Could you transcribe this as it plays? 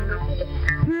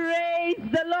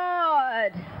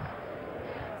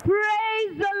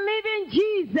Praise the living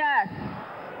Jesus.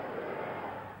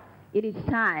 It is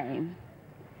time.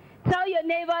 Tell your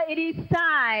neighbor, it is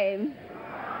time.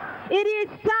 It is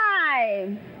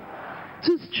time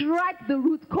to strike the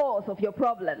root cause of your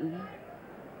problem.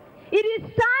 It is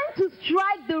time to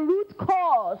strike the root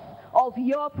cause of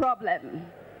your problem.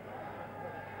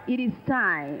 It is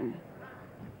time.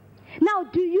 Now,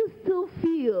 do you still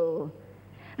feel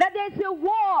that there's a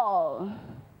wall,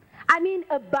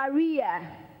 a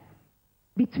barrier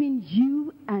between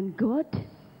you and God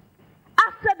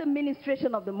after the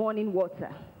ministration of the morning water?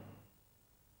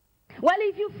 Well,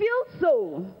 if you feel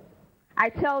so, I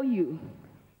tell you,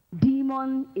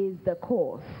 demon is the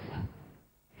cause.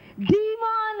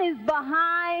 Demon is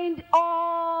behind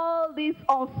all these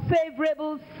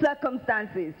unfavorable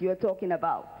circumstances you're talking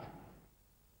about.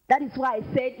 That is why I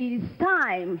said it is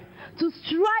time to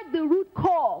strike the root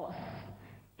cause.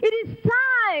 It is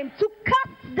time to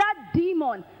cast that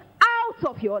demon out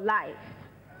of your life,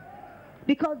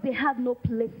 because they have no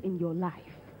place in your life.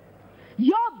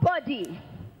 Your body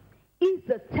is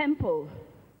the temple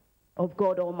of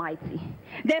God Almighty.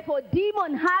 Therefore,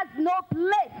 demon has no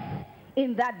place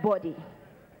in that body.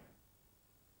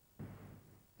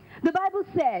 The Bible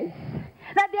says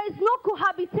that there is no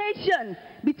cohabitation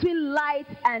between light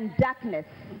and darkness.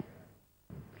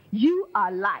 You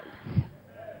are light,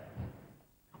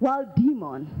 while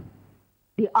demon,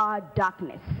 they are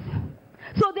darkness.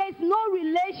 So there is no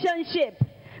relationship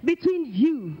between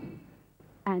you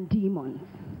and demons.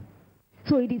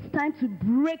 So it is time to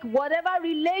break whatever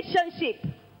relationship,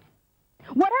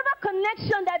 whatever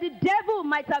connection that the devil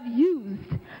might have used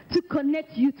to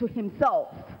connect you to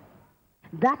himself.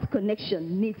 That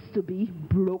connection needs to be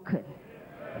broken.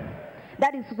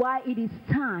 That is why it is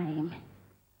time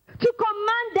to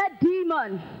command that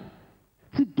demon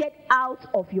to get out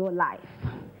of your life.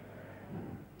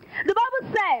 The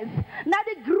Bible says that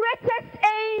the greatest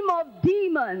aim of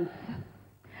demons,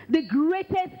 the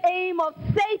greatest aim of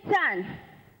Satan,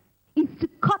 is to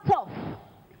cut off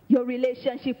your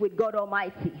relationship with God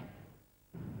Almighty.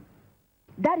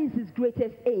 That is his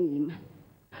greatest aim,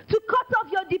 to cut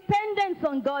off your dependence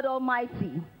on God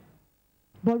Almighty.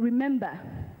 But remember,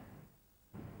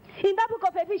 in that book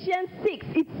of Ephesians 6,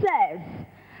 it says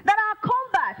that our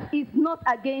combat is not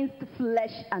against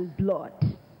flesh and blood,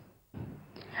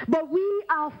 but we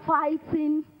are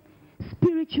fighting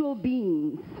spiritual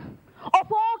beings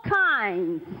of all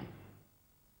kinds,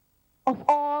 of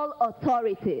all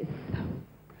authorities.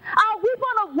 Our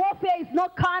weapon of warfare is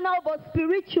not carnal but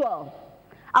spiritual.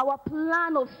 Our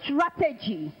plan of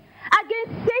strategy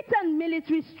against Satan's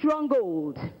military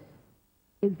stronghold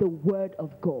is the word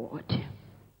of God.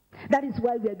 That is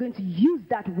why we are going to use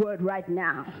that word right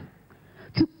now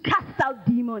to cast out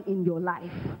demon in your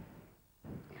life.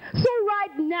 So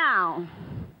right now,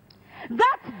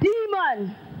 that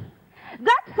demon,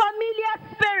 that familiar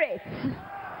spirit,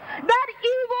 that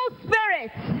evil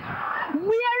spirit,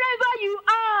 wherever you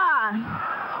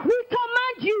are, we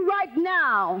command you right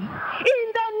now,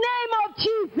 in the name of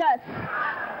Jesus,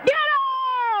 get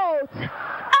out!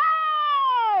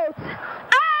 Out!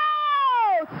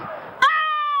 Out!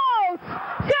 Out!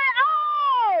 Say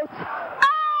out!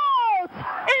 Out!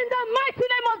 In the mighty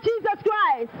name of Jesus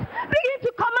Christ, begin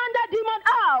to command that demon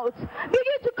out.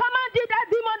 Begin to command that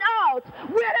demon out,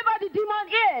 wherever the demon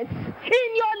is in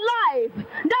your life.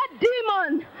 That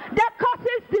demon that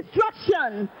causes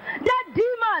destruction, that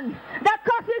demon that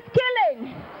causes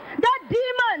killing, that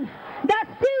demon that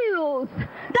steals,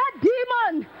 that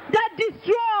demon that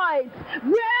destroys,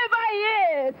 wherever he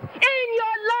is in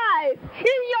your life,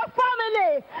 in your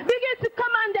family, begin to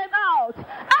command them out.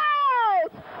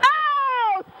 Out!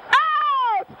 Out!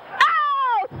 Out!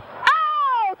 Out!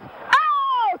 Out!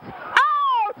 Out!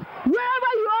 Out!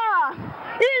 Wherever you are,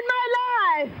 in my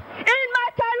life, in my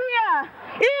career,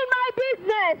 in my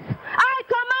business, I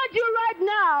command you right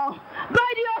now, by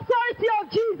the authority of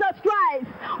Jesus Christ,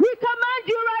 we command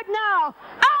you right now,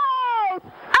 out!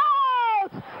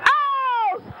 Out!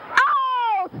 Out!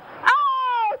 Out!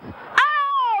 Out!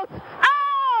 Out!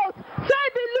 Out! Say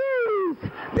be loose!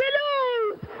 Be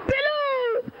loose! Be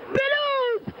loose! Be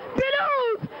loose! Be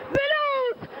loose! Be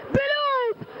loose! Be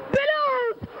loose! Be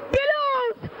loose! Be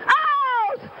loose!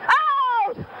 Out!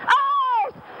 Out! Out!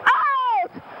 Out!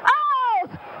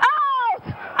 Out! Out! Out!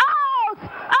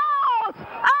 Out!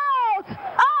 Out!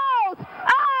 Out!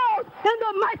 Out! In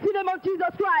the mighty name of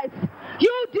Jesus Christ,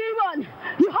 you demon,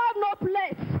 you have no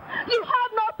place. You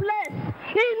have no place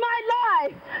in my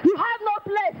life. You have no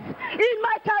place in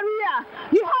my career.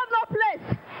 You have no place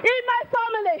in my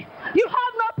family. You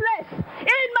have no place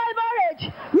in my marriage.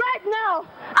 Right now,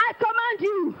 I command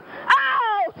you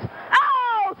out,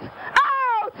 out,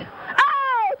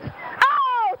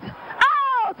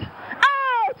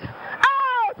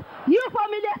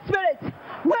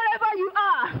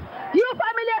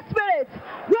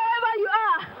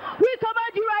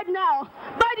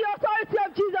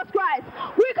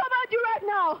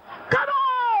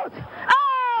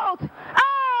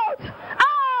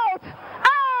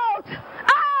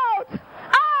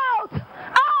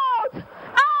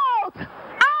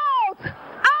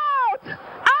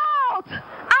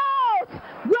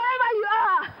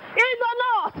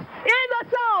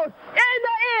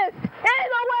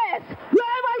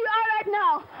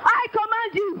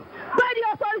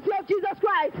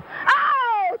 Christ.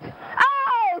 Out!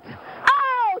 Out!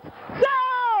 Out! Say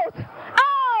out!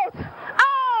 Out!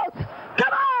 Out!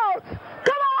 Come out!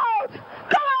 Come out!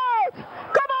 Come out!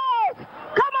 Come out!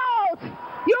 Come out!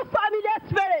 You familiar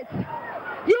spirit!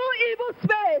 You evil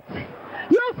spirit!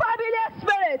 You familiar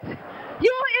spirit!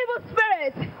 You evil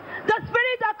spirit! The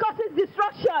spirit that causes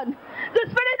destruction! The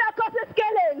spirit that causes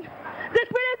killing! The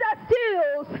spirit that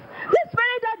steals! The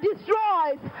spirit that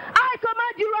destroys! I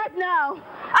command you right now!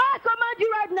 I command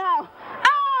you right now!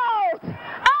 Out!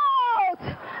 Out!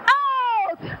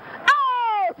 Out!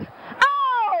 Out!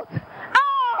 Out!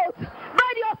 Out! By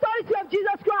the authority of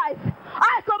Jesus Christ,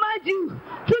 I command you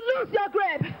to lose your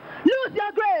grip! Lose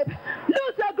your grip!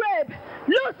 Lose your grip!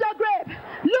 Lose your grip!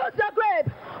 Lose your grip!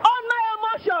 On my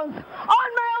emotions! On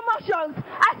my emotions!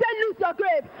 I said lose your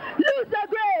grip! Lose your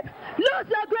grip! Lose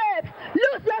your grip!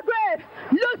 Lose your grip!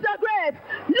 Lose your grip!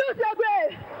 Lose your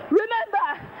grip! Remember,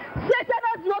 Satan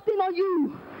has nothing on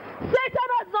you. Satan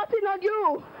has nothing on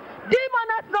you. Demon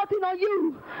has nothing on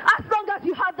you. As long as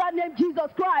you have that name, Jesus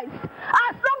Christ.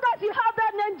 As long as you have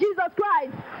that name, Jesus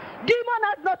Christ. Demon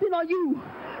has nothing on you.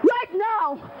 Right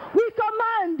now, we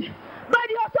command by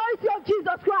the authority of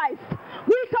Jesus Christ.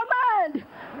 We command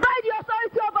by the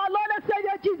authority of our Lord and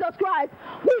Savior Jesus Christ.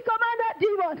 We command that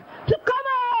demon to come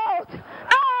out.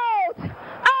 Out.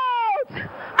 Out.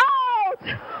 Out.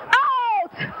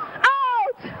 Out.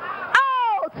 Out.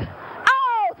 Out.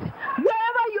 Out.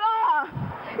 Wherever you are,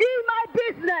 in my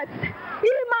business,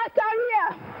 in my career,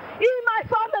 in my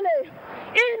family,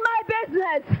 in my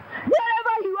business,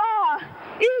 wherever you are,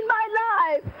 in my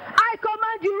life, I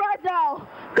command you right now,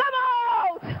 come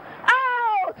out,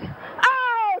 out,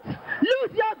 out,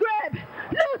 lose your grip,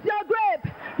 lose your grip,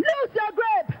 lose your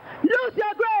grip, lose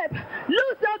your grip,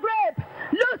 lose your grip,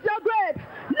 lose your grip,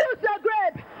 lose your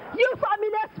grip, you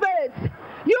familiar spirits,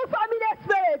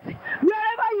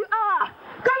 wherever you are,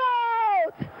 come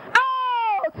out,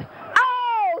 out,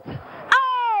 out, out,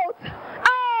 out,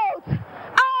 out,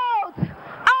 out,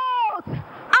 out,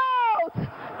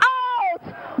 out,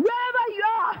 wherever you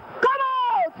are, come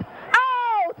out,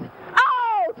 out,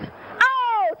 out,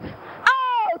 out,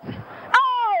 out,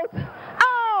 out,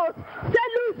 out. Say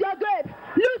lose your grip,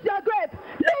 lose your grip,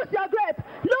 lose your grip,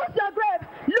 lose your grip,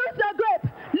 lose your grip,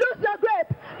 lose your grip,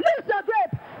 lose your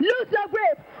grip, lose your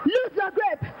grip, lose your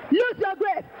grip, lose your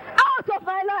grip, out of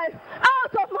my life,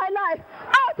 out of my life,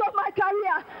 out of my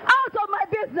career, out of my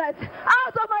business,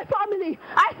 out of my family.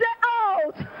 I say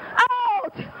out,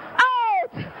 out,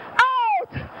 out, out,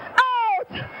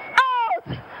 out, out,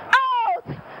 out,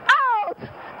 out,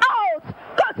 out.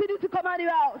 Continue to command him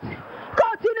out.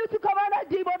 Continue to command that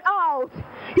demon out.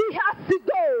 He has to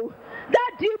go.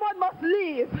 That demon must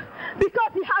leave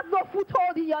because he has no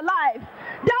foothold in your life.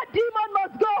 That demon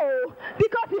must go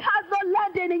because he has no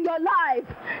landing in your life.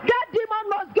 That demon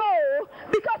must go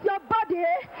because your body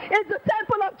is the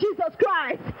temple of Jesus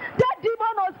Christ. That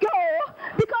demon must go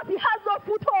because he has no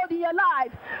foothold in your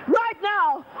life. Right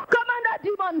now, command that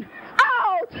demon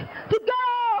out, to go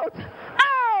out,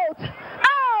 out,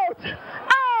 out,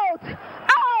 out,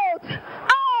 out,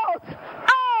 out,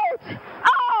 out,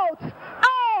 out,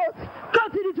 out.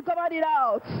 Continue to command it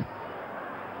out.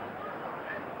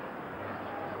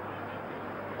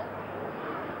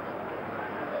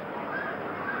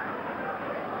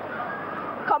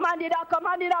 Command it out,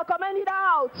 command it out, command it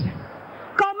out.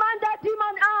 Command that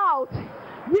demon out.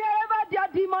 Wherever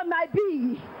that demon might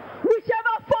be,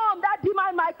 whichever form that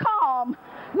demon might come,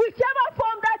 whichever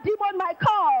form that demon might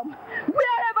come,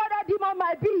 wherever that demon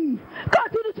might be,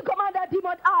 continue to command that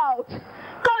demon out.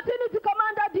 Continue to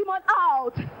command that demon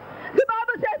out. The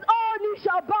Bible says all knee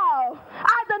shall bow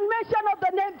at the mention of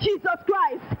the name Jesus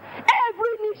Christ.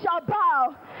 Every knee shall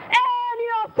bow. Any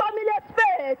familiar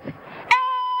spirit,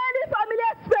 any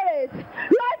familiar spirit,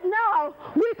 right now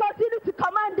we continue to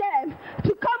command them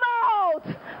to come out,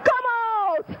 come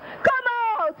out, come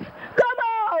out, come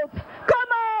out,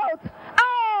 come out,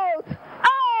 out,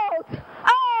 out,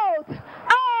 out,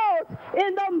 out,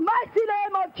 in the mighty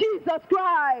name of Jesus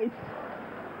Christ.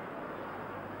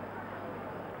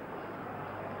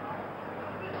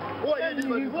 Who are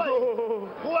you in this body?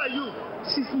 Who are you?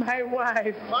 She's my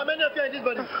wife. How many of you are in this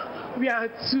body? We are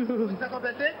two. Is that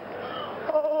completed?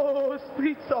 Oh,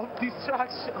 spirits of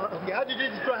distraction. Okay, how did you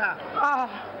destroy her?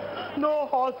 No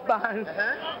husband.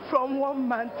 From one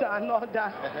man to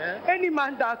another. Any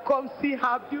man that comes see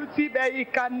her beauty, but he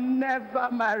can never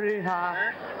marry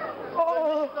her.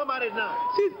 Oh, she's not married now.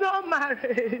 She's not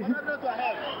married. What happened to her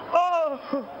health?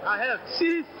 Oh, Her health.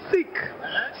 she's sick.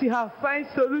 She has find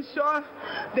solution.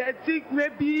 They think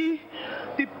maybe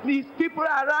these people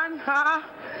around her,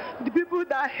 The people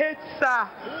that hate her,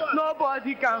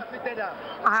 nobody can.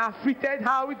 I have treated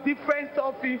her with different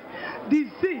of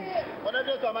disease.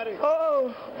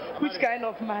 Oh, which kind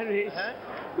of marriage?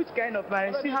 Which kind of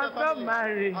marriage? She has not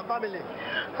married.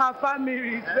 Her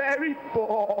family is very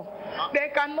poor. They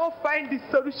cannot find the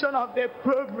solution of the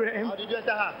problem. How did you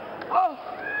enter her? Oh,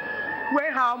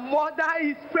 when her mother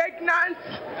is pregnant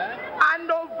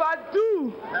and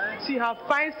overdue, she has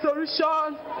find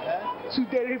solution to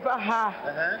deliver her.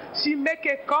 She make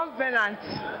a covenant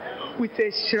with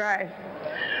a shrine.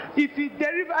 If you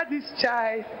deliver this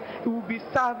child, he will be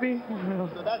serving.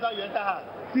 So that's how you enter her?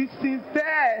 This is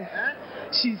there.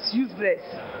 She's useless.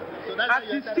 So that's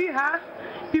As you see her,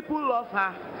 people love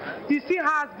her. You see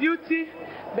her as beauty,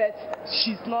 but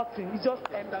she's nothing. It's just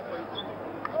empty.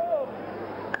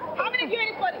 How many of you in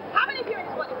this body? How many of you in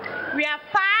this body? We are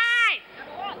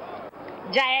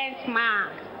 5. Giant man.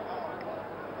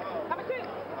 Number 2.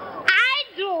 I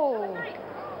do. Number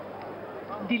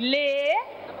 3. Delay.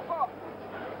 Number 4.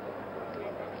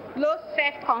 Low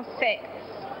self-concept.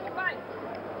 Number 5.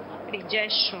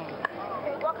 Rejection.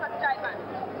 Okay, walk on giant man.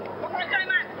 Walk on giant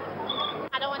man.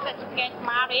 I don't want her to get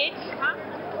married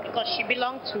because she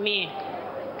belongs to me.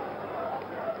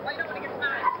 Why you don't want to get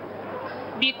married?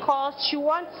 Because she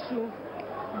wants to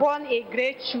born a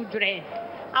great children.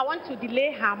 I want to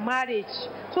delay her marriage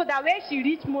so that when she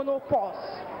reach menopause,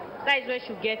 that is when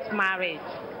she gets married.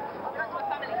 That's what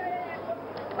family.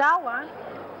 That one,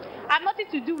 I have nothing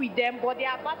to do with them, but they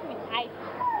are battling with height.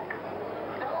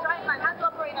 As a giant man, how do you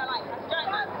operate in your life? As a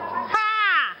giant man.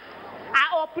 Ha!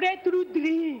 I operate through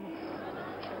dreams.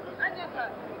 And yes, sir.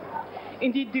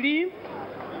 In the dream,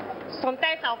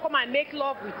 sometimes I'll come and make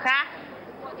love with her.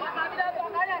 My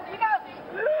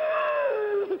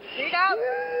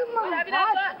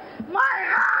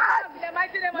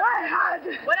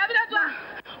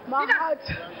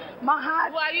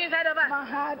heart. Who are you inside of her? My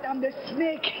heart, I'm the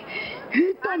snake.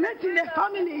 He tormenting the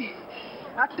family.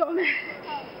 I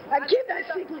give that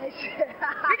sickness.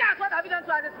 What have you done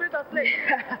to her, the spirit of slave?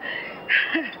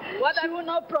 She will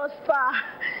not prosper.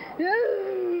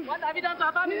 What have you done to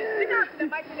her family? Speak out in the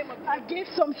mighty name of Jesus. I gave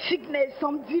some sickness,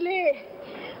 some delay.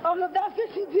 All of that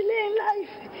facing delay in life.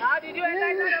 How did you enter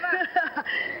inside of her?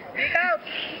 Speak out.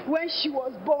 When she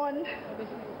was born,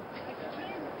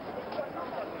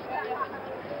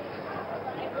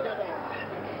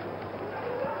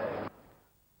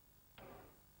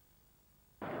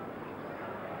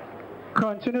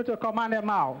 continue to command them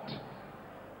out.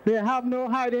 They have no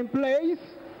hiding place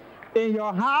in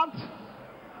your heart,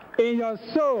 in your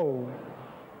soul,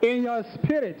 in your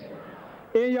spirit,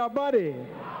 in your body,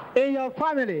 in your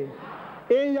family,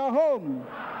 in your home,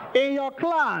 in your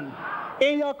clan,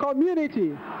 in your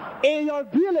community, in your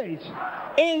village,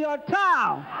 in your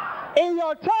town, in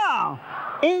your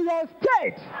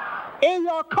state, in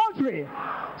your country.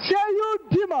 Say, you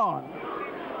demon,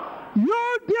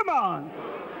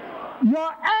 your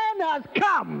end has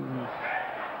come.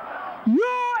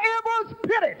 You evil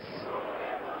spirits,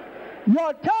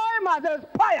 your time has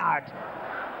expired.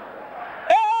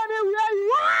 Anywhere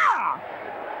you are,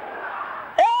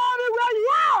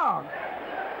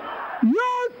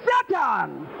 you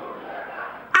Satan,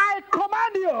 I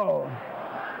command you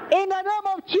in the name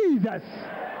of Jesus.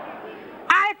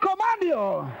 I command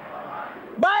you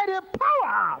by the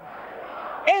power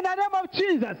in the name of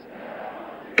Jesus.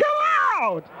 Come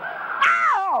out!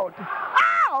 Out!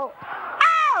 Out! Out!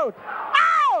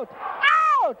 Out! Out!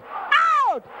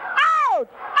 Out! Out! Out!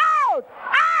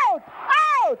 Out!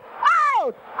 Out!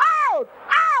 Out!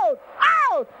 Out! Out!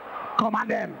 Out! Command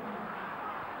them.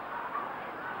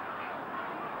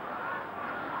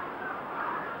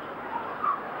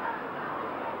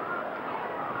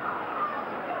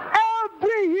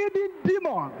 Every hidden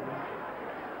demon,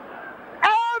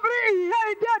 every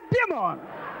inherited demon,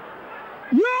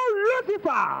 you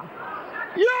Lucifer,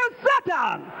 you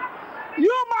Satan,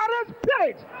 you marine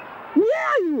spirit, where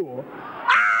are you?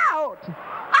 Out!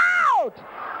 Out!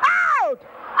 Out!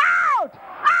 Out! Out!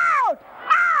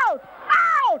 Out!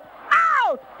 Out!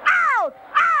 Out! Out!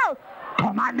 Out!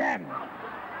 Command them.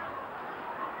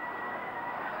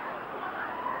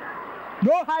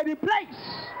 No hiding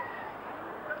place.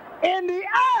 In the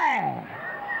air,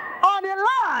 on the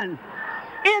land,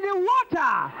 in the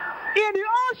water, in the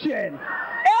ocean,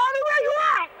 anywhere you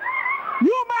are,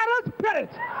 you marine spirit,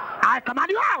 I command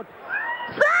you out.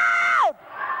 South!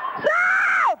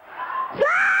 South!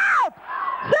 South!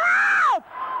 South!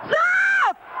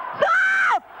 South!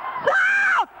 South!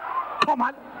 South!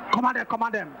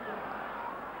 Command them.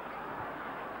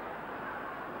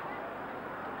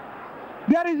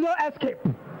 There is no escape.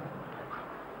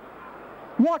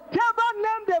 Whatever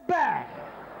name they bear,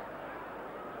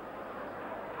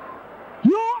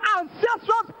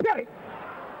 ancestral spirit,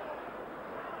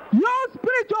 your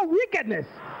spiritual wickedness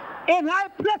in high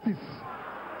places,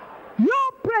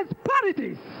 your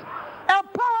principalities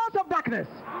and powers of darkness,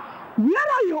 where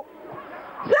are you?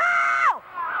 Shout!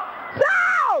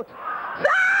 Shout!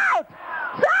 Shout!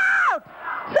 Shout!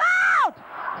 Shout!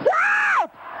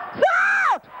 Shout!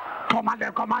 Shout! Command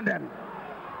them, command them.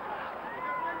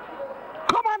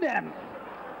 Command them.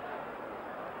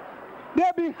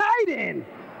 They'll be hiding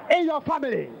in your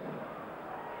family.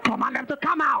 Command them to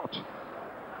come out.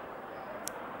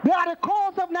 They are the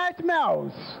cause of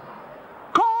nightmares,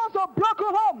 cause of broken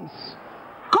homes,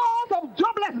 cause of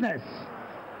joblessness.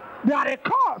 They are the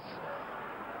cause.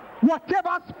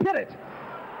 Whatever spirit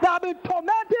that have been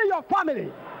tormenting your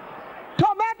family,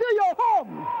 tormenting your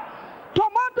home,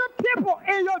 tormenting people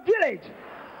in your village,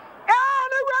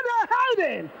 anywhere they're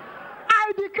hiding,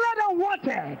 I declare them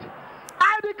wanted.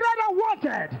 I declare them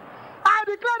wanted. I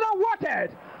declare them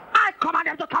wanted. I command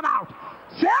them to come out.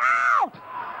 Shout!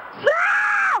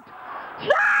 Shout!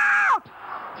 Shout!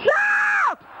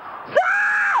 Shout!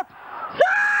 Shout!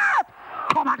 Shout!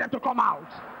 Command them to come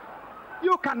out.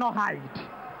 You cannot hide.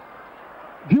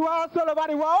 You are all over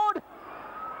the world,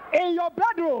 in your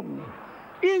bedroom,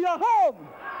 in your home,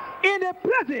 in the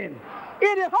prison,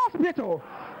 in the hospital,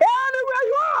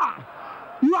 anywhere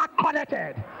you are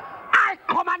connected. I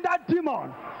command that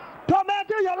demon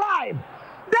tormenting your life,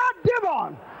 that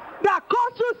demon that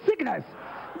caused you sickness,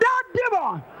 that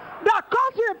demon that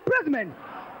caused you imprisonment,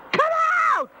 come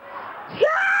out!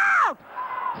 Shout!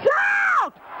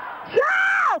 Shout!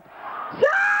 Shout!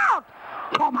 Shout!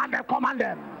 Command them, command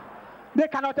them. They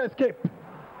cannot escape.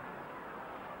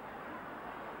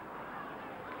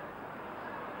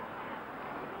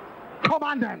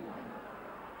 Command them.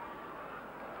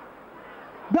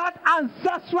 That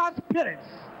ancestral spirits,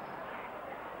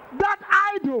 that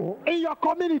idol in your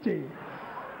community,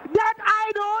 that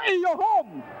idol in your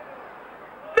home,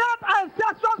 that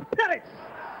ancestral spirits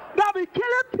that be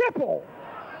killing people,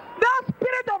 that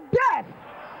spirit of death,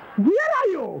 where are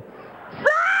you?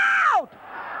 Shout!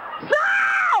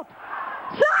 Shout!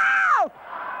 Shout!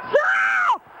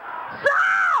 Shout!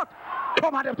 Shout!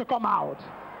 Command them to come out.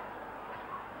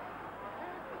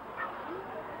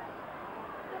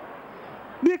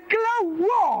 Declare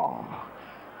war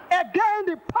against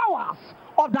the powers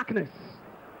of darkness.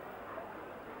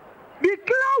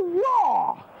 Declare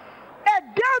war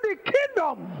against the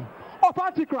kingdom of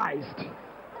Antichrist.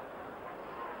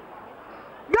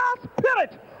 That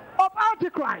spirit of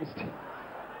Antichrist,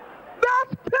 that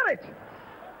spirit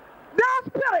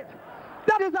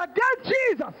that is against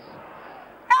Jesus,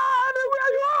 anywhere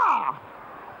you are,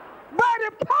 by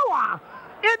the power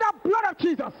in the blood of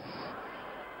Jesus,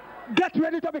 get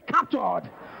ready to be captured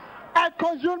and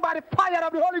consumed by the fire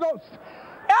of the Holy Ghost.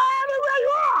 Anywhere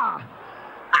you are,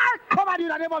 I command you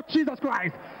in the name of Jesus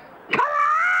Christ. Come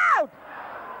out!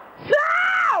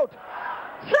 Shout!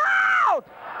 Shout!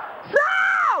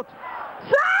 Shout!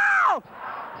 Shout!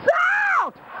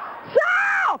 Shout!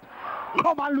 Shout!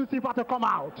 Command Lucifer to come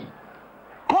out.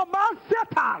 Command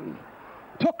Satan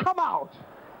to come out.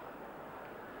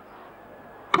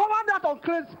 Command that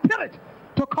unclean spirit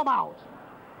to come out.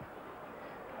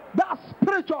 That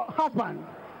spiritual husband,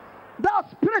 that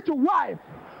spiritual wife,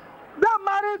 that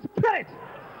married spirit,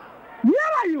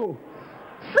 where are you?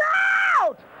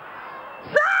 Shout!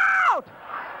 Shout!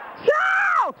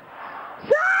 Shout!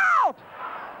 Shout!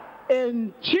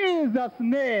 In Jesus'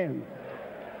 name.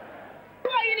 Who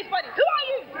are you, this body? Who are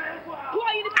you? Who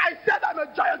are you, this body? I said I'm a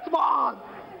giant man.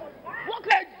 Walk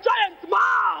like A giant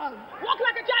man. Walk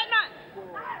like a giant man.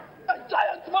 A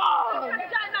giant Walk man. like a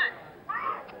giant man.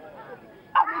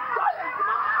 I'm a giant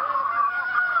man.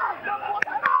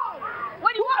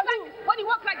 When you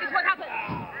walk like this, what happens?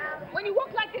 When you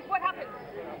walk like this, what happens?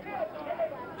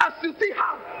 As you see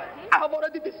her, I have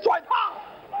already destroyed her.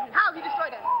 How have you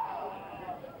destroyed her?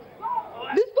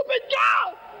 This stupid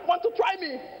girl wants to try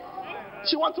me.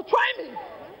 She wants to try me.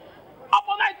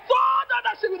 Upon I told her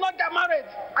that she will not get married,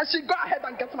 and she go ahead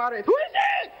and get married. Who is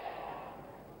it?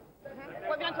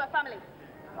 What have you done to her family?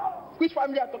 Which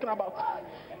family are you talking about?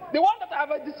 The one that I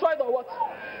have destroyed or what?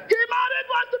 He married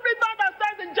one stupid man that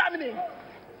stays in Germany.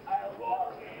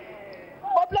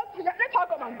 But let her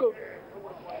come and go.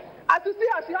 As you see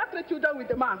her, she has 3 children with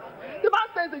the man. The man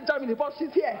stays in Germany, but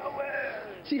she's here.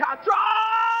 She has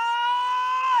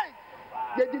tried.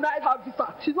 They denied her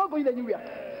visa. She's not going anywhere.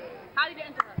 How did you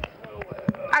enter her?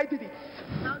 I did it.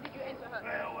 How did you enter her?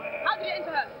 How did you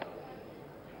enter her?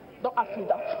 Don't ask me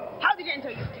that. How did you enter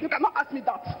you? You cannot ask me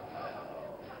that.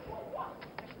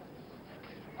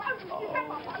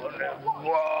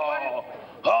 Whoa!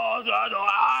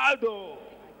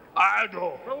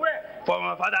 idol. From where? From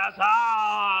my father's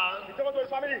house. He took to his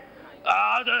family.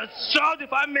 Destroy the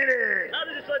family. How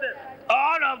did he destroy them?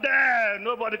 All of them.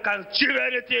 Nobody can achieve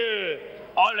anything.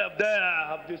 All of them.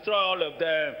 I have destroyed all of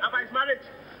them. How about his marriage?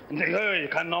 No, you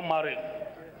cannot marry.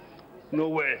 No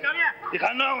way. Come here. You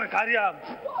cannot carry on.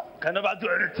 Can never do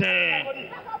anything.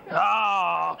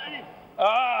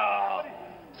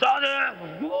 Sorry.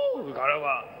 Woo. You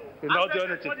cannot do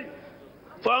anything.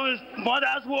 From his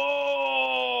mother's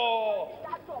womb.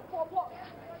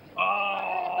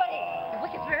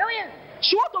 Look, it's brilliant.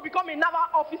 She wants to become a naval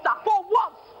officer. For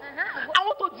what? I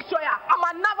want to destroy her. I'm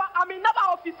a naval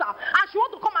officer. And she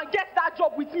wants to come and get that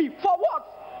job with me. For what?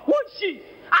 Who is she?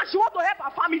 And she wants to help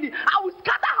her family. I will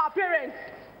scatter her parents.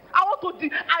 I put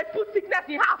sickness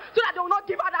in her so that they will not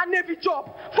give her that Navy job.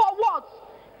 For what?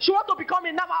 She wants to become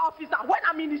a naval officer. When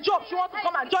I'm in the job, she wants to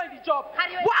come and join the job.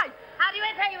 Why? How do you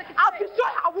tell you what to I'll destroy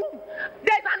her womb.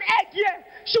 There's an egg here.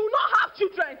 She will not have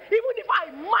children. Even if I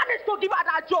manage to give her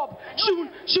that job, she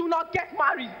will not get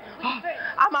married.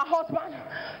 I'm her husband.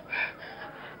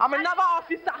 I'm a naval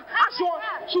officer. And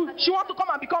she wants to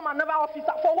come and become a naval officer.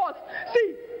 For what?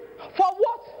 See, for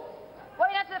what?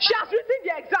 She has written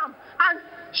the exam and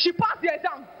she passed the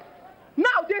exam.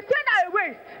 Now they send her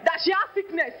away that she has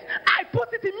sickness. I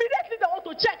put it immediately. They want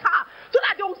to check her so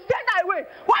that they will send her away.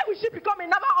 Why will she become a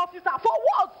naval officer? For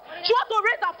what? She wants to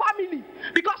raise her family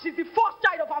because she's the first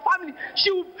child of her family. She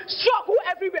will struggle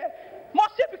everywhere.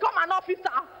 Must she become an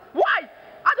officer? Why?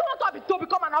 I don't want her to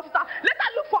become an officer. Let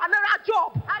her look for another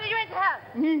job. How did you enter her?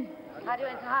 How do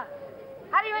you enter her?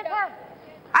 How do you enter her?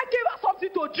 I gave her something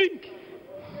to drink.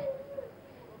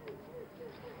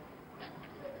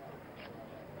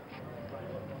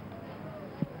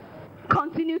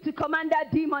 Continue to command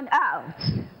that demon out.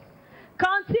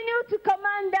 Continue to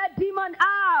command that demon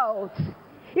out.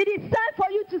 It is time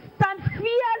for you to stand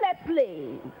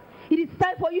fearlessly. It is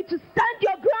time for you to stand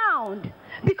your ground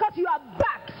because you are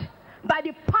backed by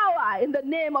the power in the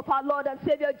name of our Lord and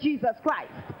Savior Jesus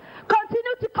Christ.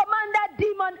 Continue to command that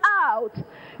demon out.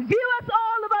 Viewers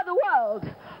all over the world,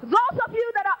 those of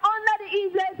you that are under the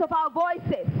influence of our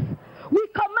voices, we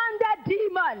command that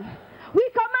demon. We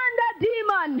command that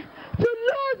demon to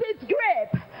lose its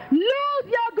grip. Lose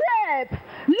your grip.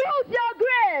 Lose your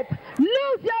grip.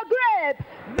 Lose your grip.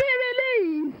 Be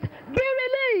released. Be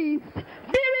released.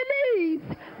 Be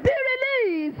released. Be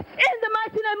released. In the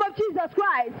mighty name of Jesus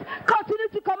Christ. Continue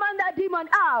to command that demon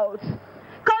out.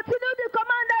 Continue to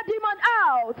command that demon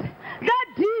out. That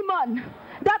demon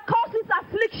that causes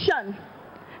affliction.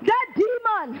 That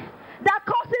demon that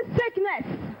causes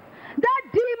sickness. That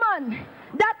demon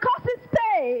that causes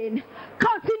pain,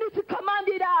 continue to command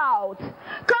it out.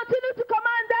 Continue to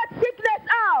command that sickness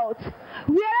out.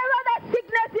 Wherever that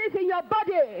sickness is in your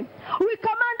body, we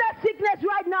command that sickness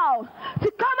right now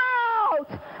to come out.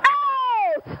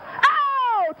 Out!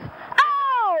 Out!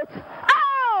 Out!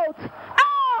 Out!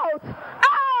 Out!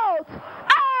 Out!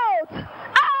 Out!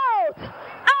 Out!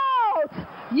 Out!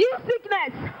 You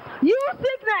sickness! You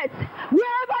sickness!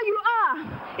 Wherever you are,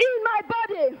 in my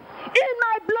body, in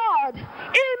my blood,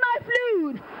 in my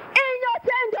fluid, in your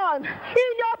tendon,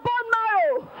 in your bone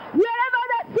marrow, wherever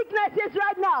that sickness is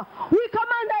right now, we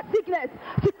command that sickness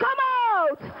to come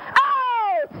out,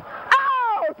 out,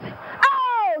 out,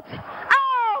 out,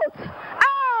 out,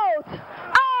 out,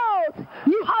 out.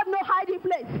 You have no hiding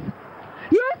place.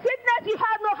 You sickness, you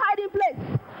have no hiding place.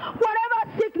 Whatever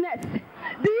sickness,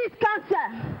 be it cancer,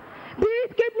 be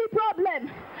it kidney problem,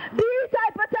 be it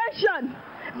hypertension,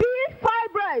 be it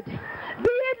fibroid,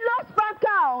 be it low sperm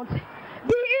count,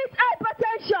 be it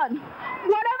hypertension,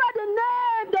 whatever the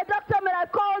name the doctor may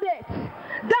have called it,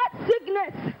 that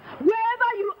sickness, wherever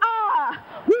you are,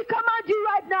 we command you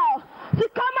right now to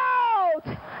come out,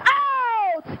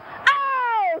 out,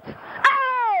 out,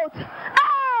 out,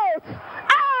 out,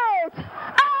 out,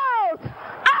 out,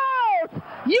 out.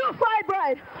 You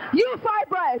fibroid, you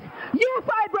fibroid, you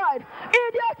fibroid,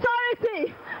 in the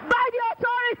authority, by the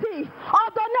authority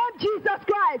of the name Jesus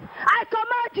Christ, I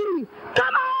command you,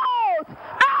 come out,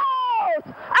 out,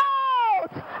 out,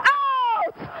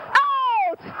 out,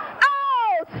 out,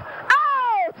 out,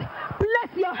 out.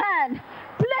 Place your hand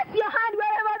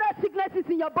wherever that sickness is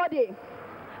in your body.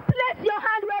 Place your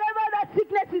hand wherever that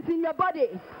sickness is in your body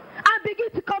and begin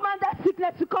to command that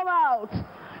sickness to come out.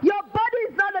 Your body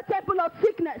is not a temple of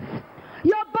sickness.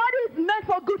 Your body is meant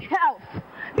for good health.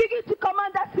 Begin to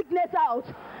command that sickness out.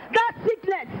 That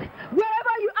sickness,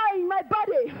 wherever you are in my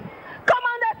body,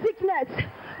 command that sickness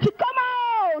to come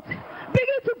out.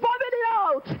 Begin to vomit it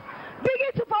out.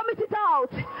 Begin to vomit it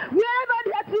out. Wherever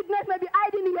that sickness may be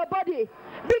hiding in your body,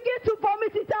 begin to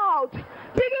vomit it out.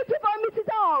 Begin to vomit it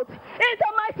out. In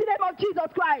the mighty name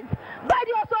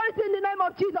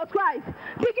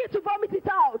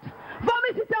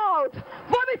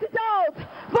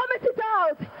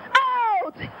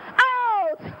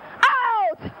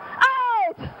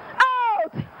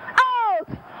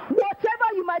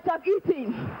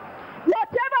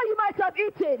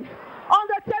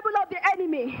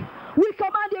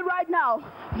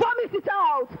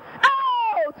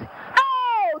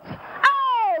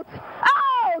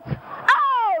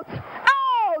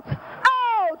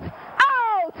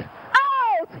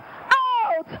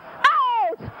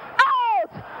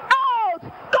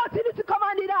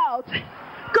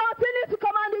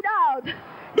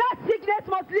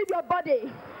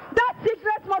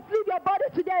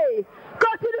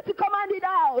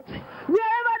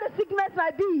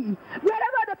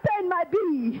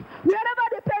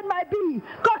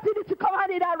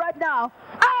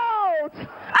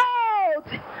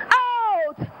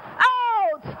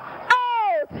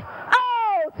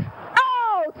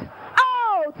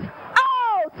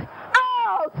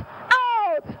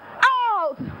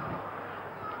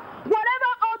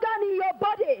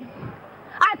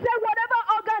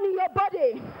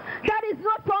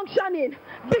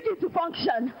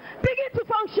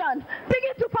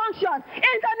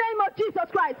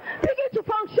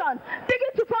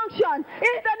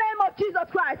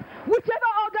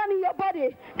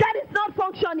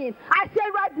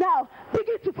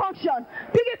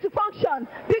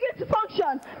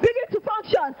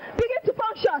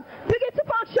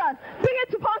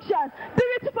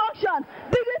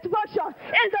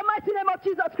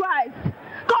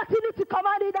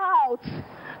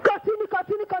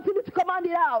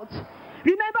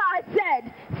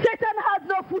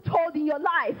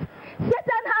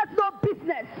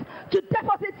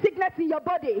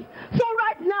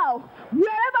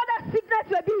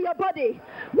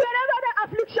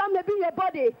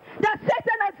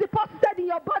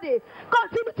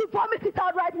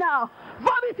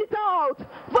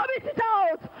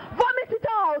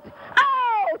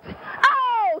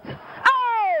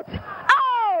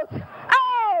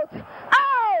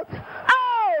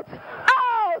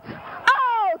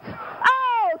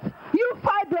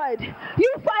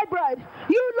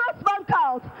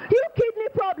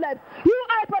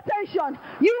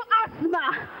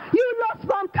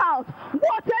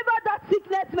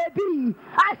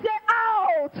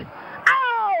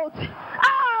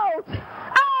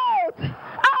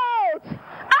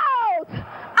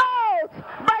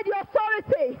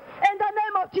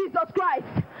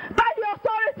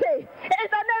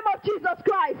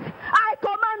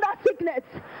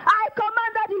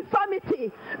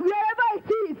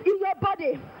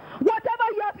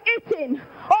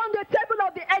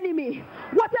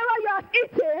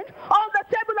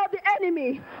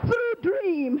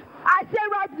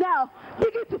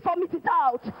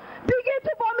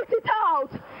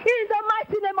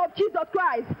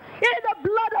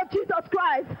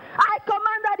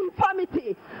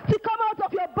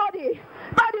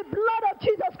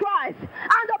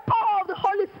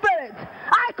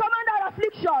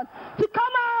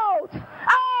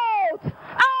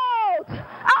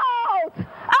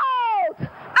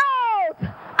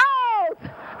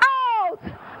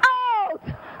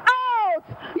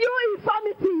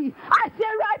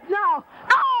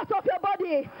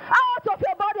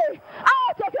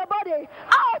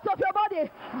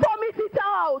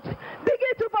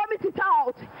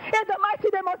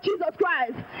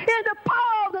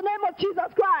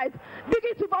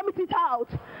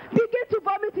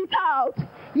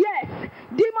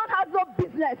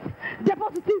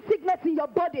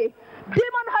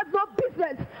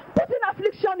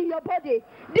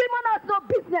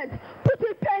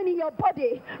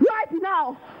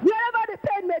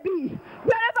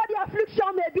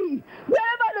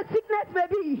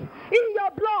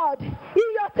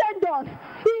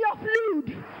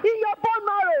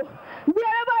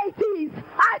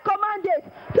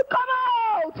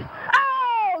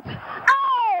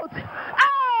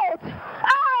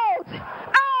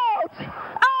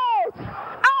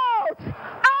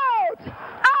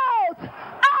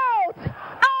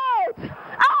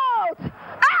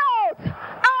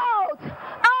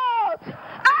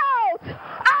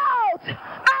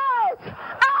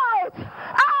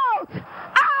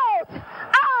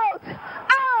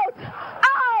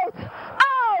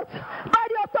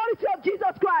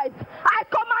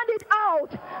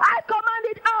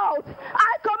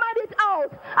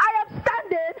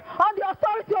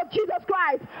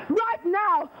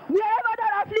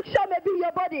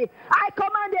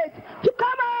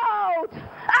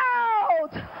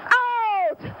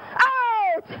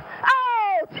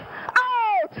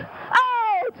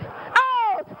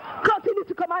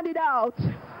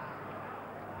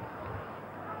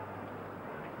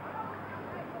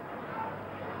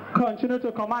Continue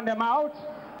to command them out.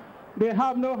 They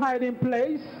have no hiding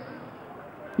place.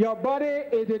 Your body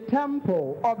is the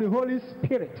temple of the Holy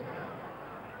Spirit.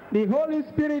 The Holy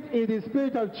Spirit is the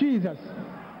Spirit of Jesus.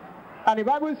 And the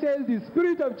Bible says the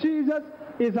Spirit of Jesus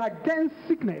is against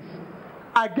sickness,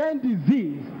 against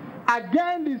disease,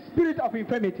 against the spirit of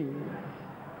infirmity.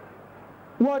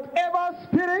 Whatever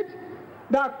spirit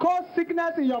that caused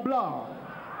sickness in your blood,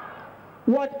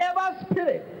 whatever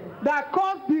spirit that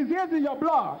caused disease in your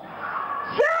blood,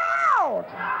 shout!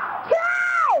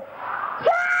 Shout!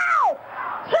 Shout!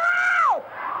 Shout!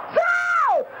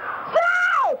 Shout!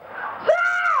 Shout!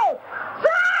 Shout!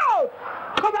 Shout!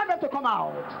 Command them to come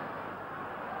out.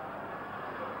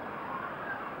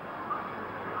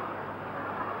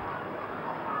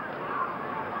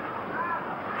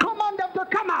 Command them to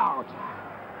come out.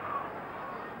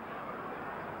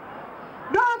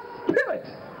 That spirit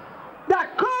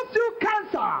that caused you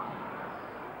cancer,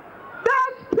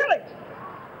 that spirit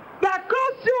that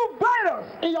caused you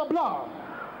virus in your blood,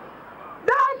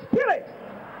 that spirit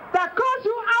that caused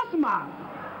you asthma,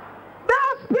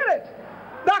 that spirit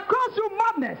that caused you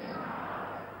madness,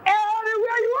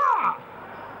 anywhere you are,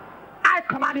 I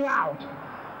command you out.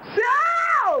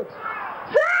 Shout!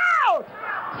 Shout!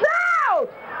 Shout!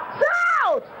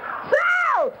 Shout!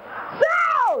 Shout!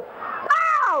 Shout!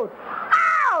 Out! Out!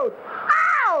 Out!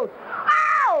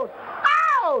 Out!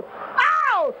 Out!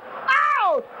 Out!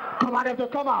 Out! Command them to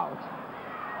come out.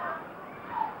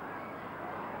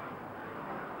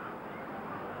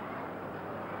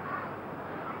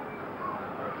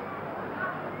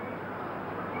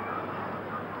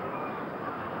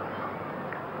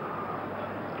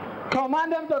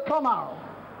 Command them to come out.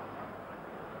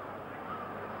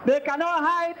 They cannot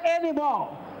hide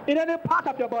anymore in any part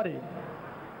of your body.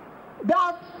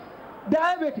 That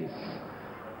diabetes,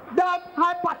 that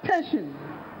hypertension,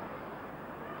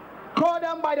 call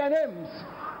them by their names.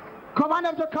 Command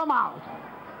them to come out.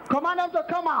 Command them to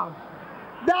come out.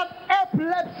 That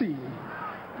epilepsy,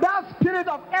 that spirit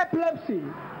of epilepsy,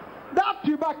 that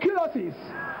tuberculosis,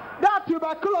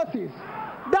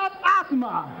 that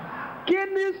asthma,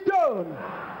 kidney stone,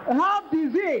 heart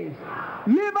disease,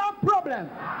 liver problem.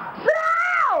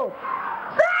 Shout!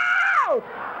 Shout!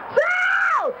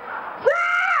 Shout!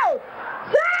 Shout!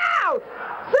 Shout!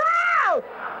 Shout!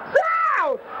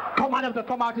 Shout! Command them to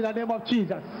come out in the name of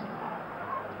Jesus.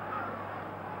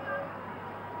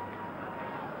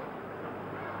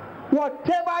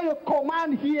 Whatever you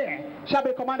command here shall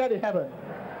be commanded in heaven.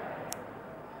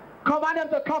 Command them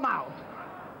to come out.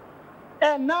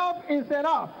 Enough is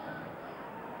enough.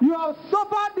 You have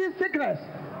suffered this sickness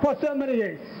for so many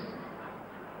years.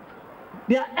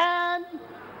 Their end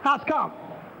has come.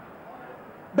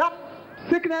 That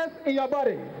sickness in your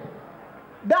body,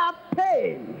 that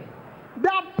pain,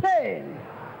 that pain,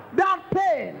 that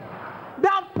pain,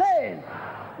 that pain,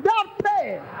 that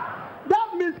pain,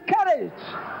 that miscarriage,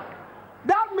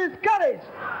 that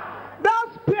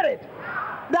spirit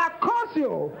that causes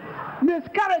you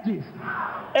miscarriages,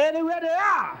 anywhere they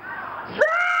are,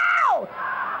 shout!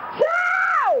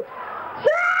 Shout!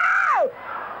 Shout!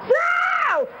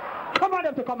 Shout! Command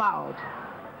them to come out.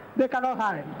 They cannot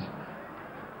hide.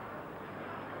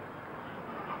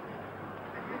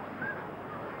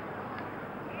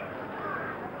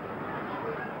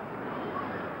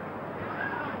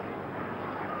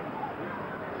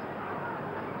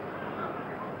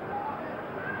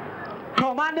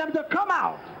 Command them to come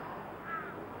out.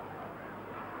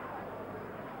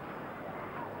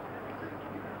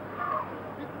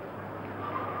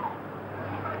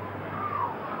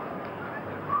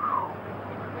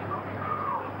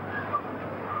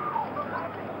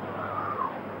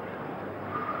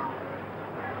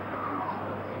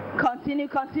 Continue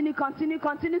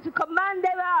to command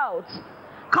them out.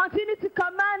 Continue to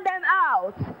command them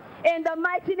out in the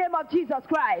mighty name of Jesus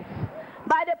Christ.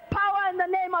 By the power in the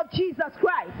name of Jesus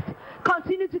Christ,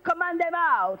 continue to command them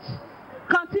out.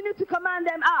 Continue to command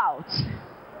them out.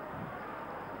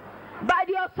 By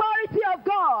the authority of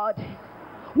God,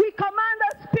 we command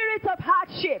the spirit of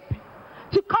hardship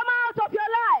to come out of your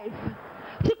life,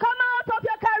 to come out of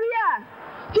your career,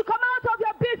 to come out of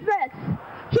your business,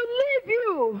 to leave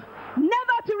you,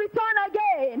 never to return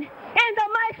again, in the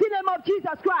mighty name of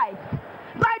Jesus Christ.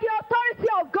 By the authority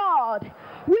of God,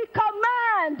 we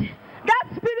command that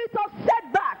spirit of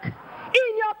setback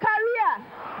in your career,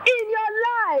 in your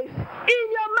life,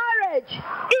 in your marriage,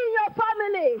 in your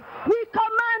family. We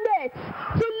command it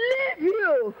to leave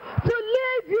you,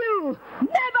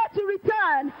 never to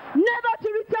return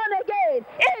again,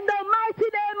 in the mighty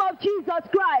name of Jesus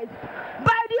Christ.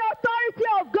 By the authority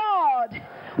of God,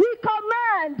 we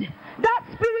command that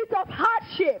spirit of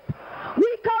hardship.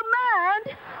 We command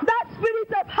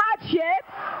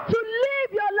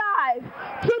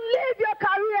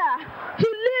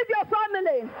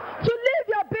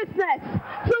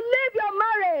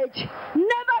marriage,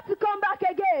 never to come back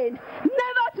again,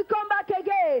 never to come back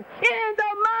again. In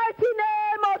the mighty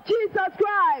name of Jesus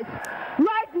Christ.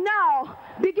 Right now,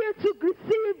 begin to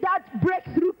receive that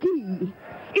breakthrough key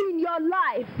in your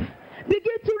life.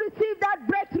 Begin to receive that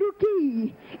breakthrough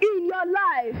key in your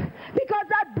life, because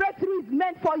that breakthrough is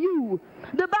meant for you.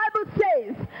 The Bible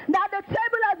says that the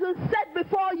table has been set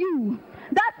before you.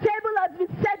 That table has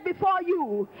been set before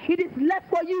you. It is left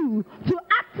for you to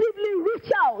actively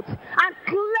reach out and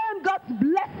claim God's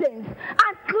blessings,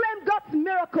 and claim God's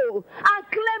miracle, and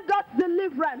claim God's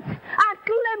deliverance, and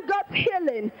claim God's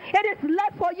healing. It is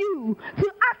left for you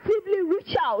to actively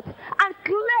reach out and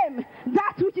claim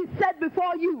that which is set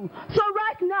before you. So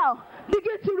right now,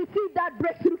 begin to receive that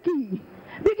breakthrough key.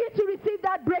 Begin to receive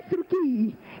that breakthrough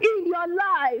key in your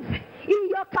life, in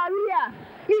your career,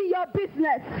 in your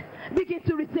business. Begin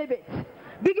to receive it.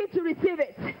 Begin to receive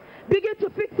it. Begin to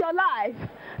fix your life.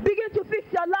 Begin to fix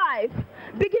your life.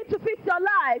 Begin to fix your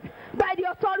life by the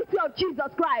authority of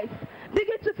Jesus Christ.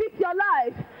 Begin to fix your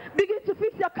life. Begin to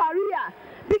fix your career.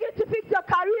 Begin to fix your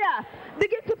career.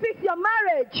 Begin to fix your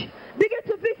marriage. Begin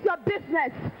to fix your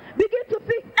business. Begin to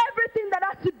fix everything that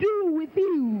has to do with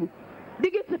you.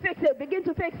 Begin to fix it. Begin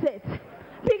to fix it.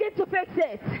 Begin to fix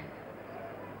it.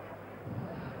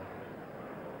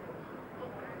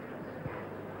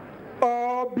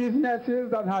 All businesses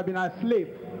that have been asleep,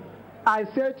 I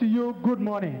say to you, good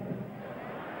morning.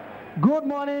 Good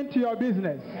morning to your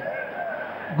business.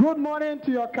 Good morning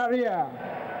to your career.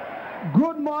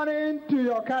 Good morning to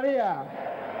your career.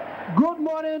 Good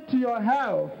morning to your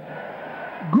health.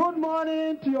 Good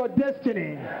morning to your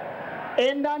destiny.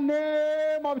 In the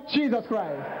name of Jesus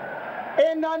Christ.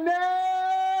 In the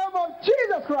name of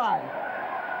Jesus Christ.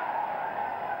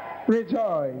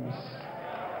 Rejoice.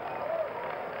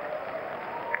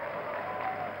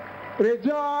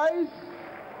 Rejoice.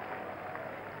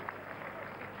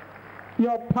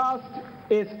 Your past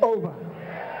is over.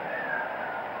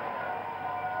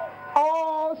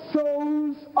 All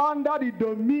souls under the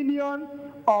dominion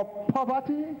of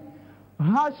poverty,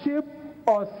 hardship,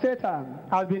 or Satan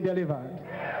has been delivered.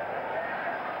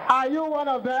 Are you one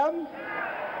of them?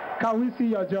 Can we see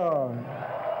your joy?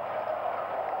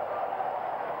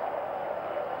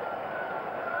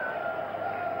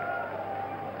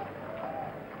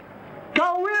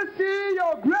 Can we see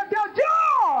your greater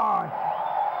joy?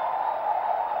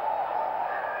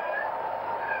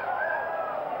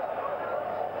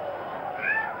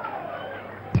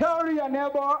 Tell your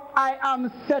neighbor, I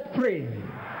am set free.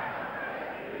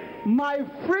 My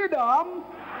freedom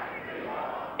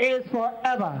is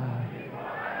forever.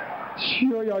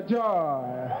 Show your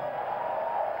joy.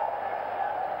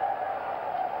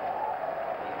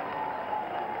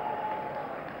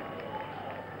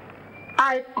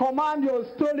 I command your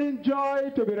stolen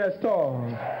joy to be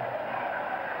restored.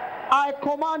 I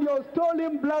command your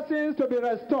stolen blessings to be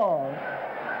restored.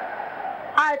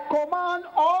 I command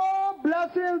all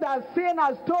blessings that sin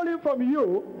has stolen from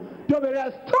you to be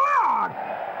restored.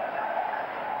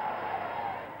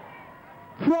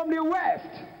 From the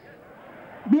west,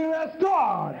 be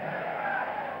restored.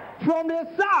 From the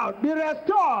south, be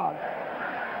restored.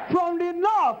 From the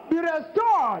north, be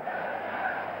restored.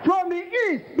 From the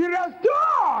east, be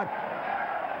restored.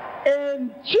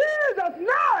 In Jesus'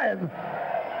 name.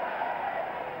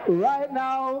 Right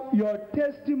now, your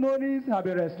testimonies have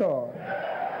been restored.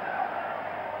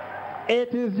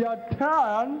 It is your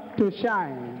turn to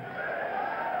shine.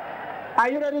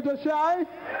 Are you ready to shine?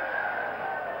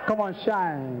 Come on,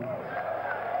 shine.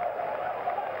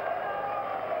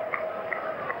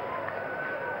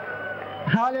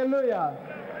 Hallelujah.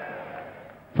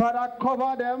 Father,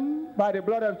 cover them by the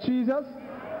blood of Jesus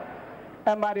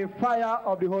and by the fire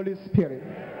of the Holy Spirit.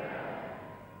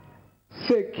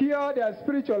 Secure their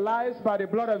spiritual lives by the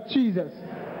blood of Jesus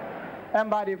and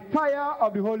by the fire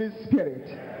of the Holy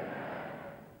Spirit.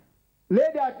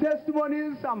 Let their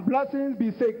testimonies and blessings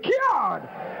be secured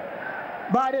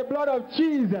by the blood of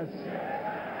Jesus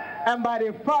and by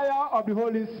the fire of the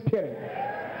Holy Spirit.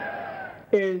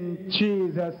 In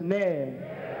Jesus' name.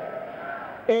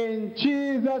 In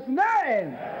Jesus'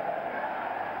 name.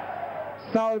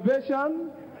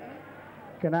 Salvation.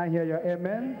 Can I hear your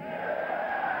amen?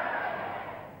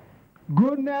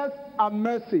 Goodness and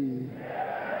mercy.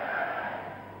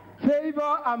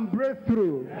 Favor and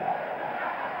breakthrough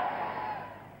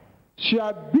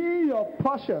shall be your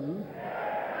portion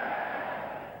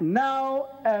now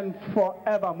and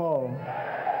forevermore.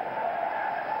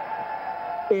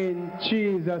 In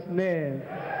Jesus' name.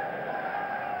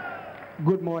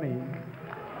 Good morning.